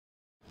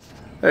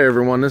Hey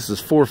everyone, this is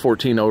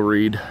 414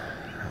 oread.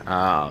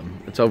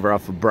 It's over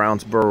off of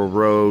Brownsboro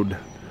Road.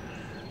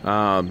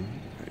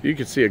 You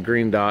can see a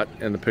green dot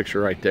in the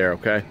picture right there,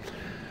 okay?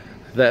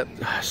 That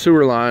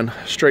sewer line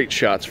straight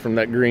shots from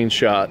that green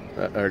dot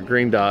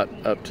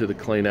up to the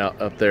clean out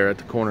up there at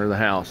the corner of the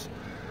house.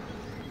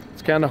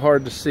 It's kind of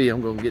hard to see.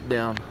 I'm going to get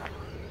down.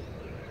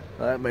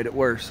 That made it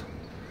worse.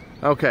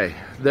 Okay,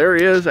 there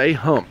is a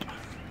hump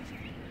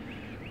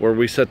where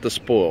we set the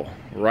spoil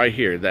right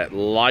here. That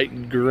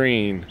light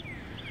green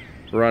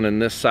running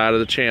this side of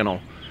the channel,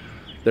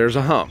 there's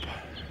a hump,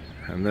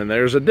 and then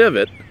there's a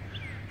divot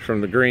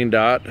from the green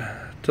dot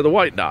to the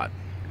white dot.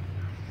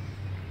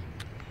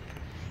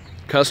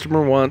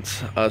 Customer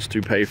wants us to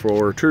pay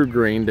for True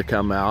Green to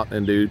come out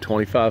and do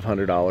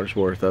 $2,500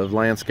 worth of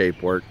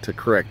landscape work to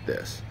correct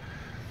this.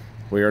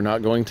 We are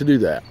not going to do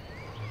that.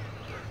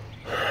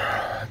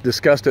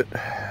 Discussed it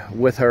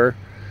with her,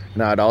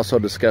 and I'd also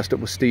discussed it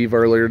with Steve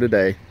earlier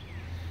today.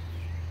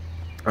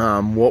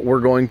 What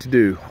we're going to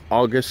do,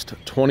 August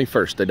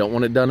 21st. They don't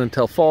want it done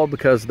until fall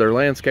because their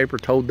landscaper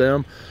told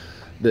them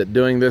that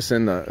doing this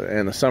in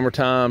the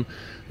summertime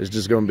is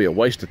just going to be a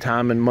waste of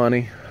time and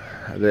money.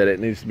 That it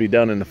needs to be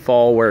done in the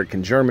fall where it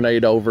can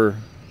germinate over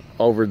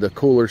the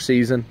cooler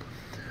season.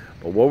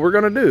 But what we're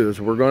going to do is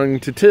we're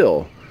going to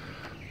till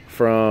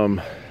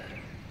from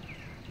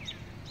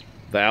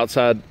the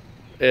outside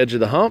edge of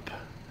the hump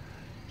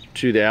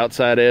to the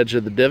outside edge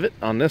of the divot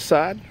on this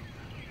side.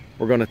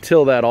 We're going to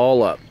till that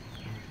all up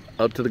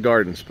to the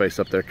garden space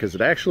up there, because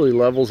it actually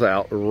levels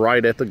out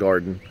right at the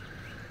garden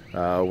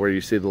where you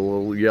see the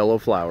little yellow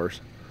flowers.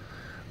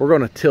 We're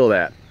going to till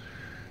that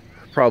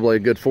probably a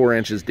good 4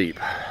 inches deep,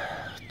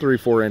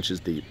 3-4 inches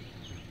deep,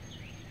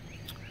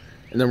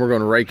 and then we're going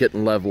to rake it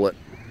and level it.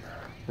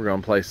 We're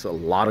going to place a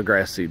lot of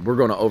grass seed. We're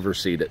going to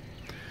overseed it,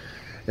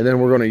 and then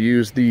we're going to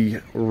use the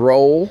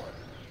roll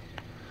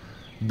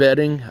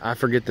bedding. I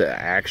forget the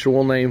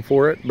actual name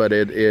for it, but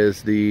it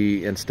is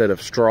the, instead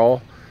of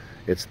straw,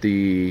 it's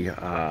the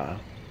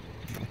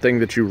thing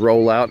that you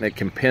roll out and it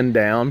can pin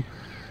down.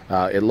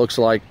 It looks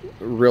like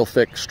real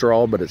thick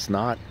straw, but it's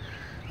not.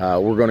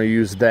 We're going to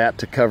use that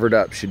to cover it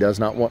up. She does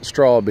not want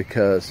straw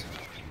because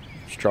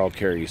straw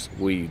carries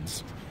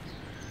weeds.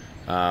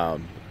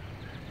 And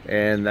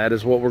that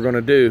is what we're going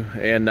to do.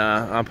 And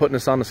I'm putting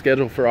this on the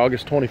schedule for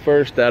August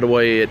 21st. That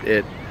way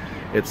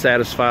it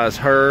satisfies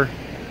her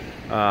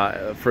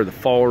for the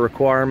fall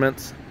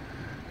requirements,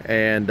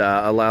 and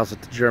allows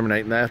it to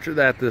germinate. And after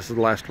that, this is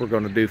the last we're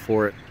going to do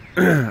for it.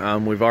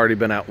 We've already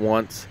been out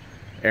once.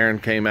 Aaron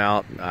came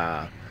out.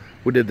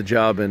 We did the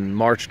job in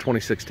March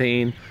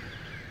 2016.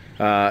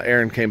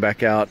 Aaron came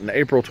back out in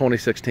April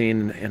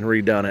 2016 and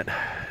redone it.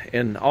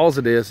 And all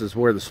it is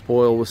where the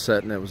spoil was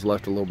set, and it was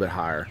left a little bit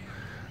higher.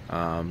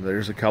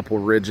 There's a couple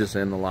ridges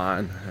in the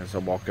line. As I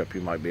walk up,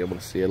 you might be able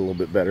to see it a little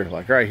bit better.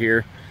 Like right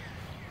here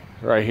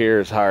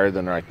is higher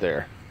than right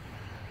there.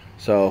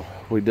 So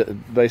we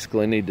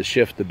basically need to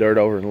shift the dirt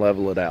over and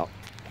level it out.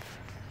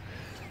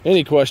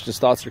 Any questions,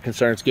 thoughts, or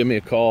concerns, give me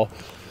a call.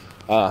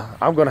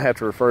 I'm going to have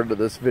to refer to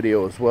this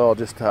video as well,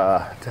 just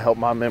to help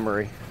my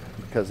memory,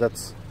 because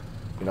that's,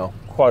 you know,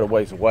 quite a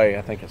ways away.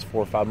 I think it's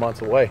 4 or 5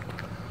 months away.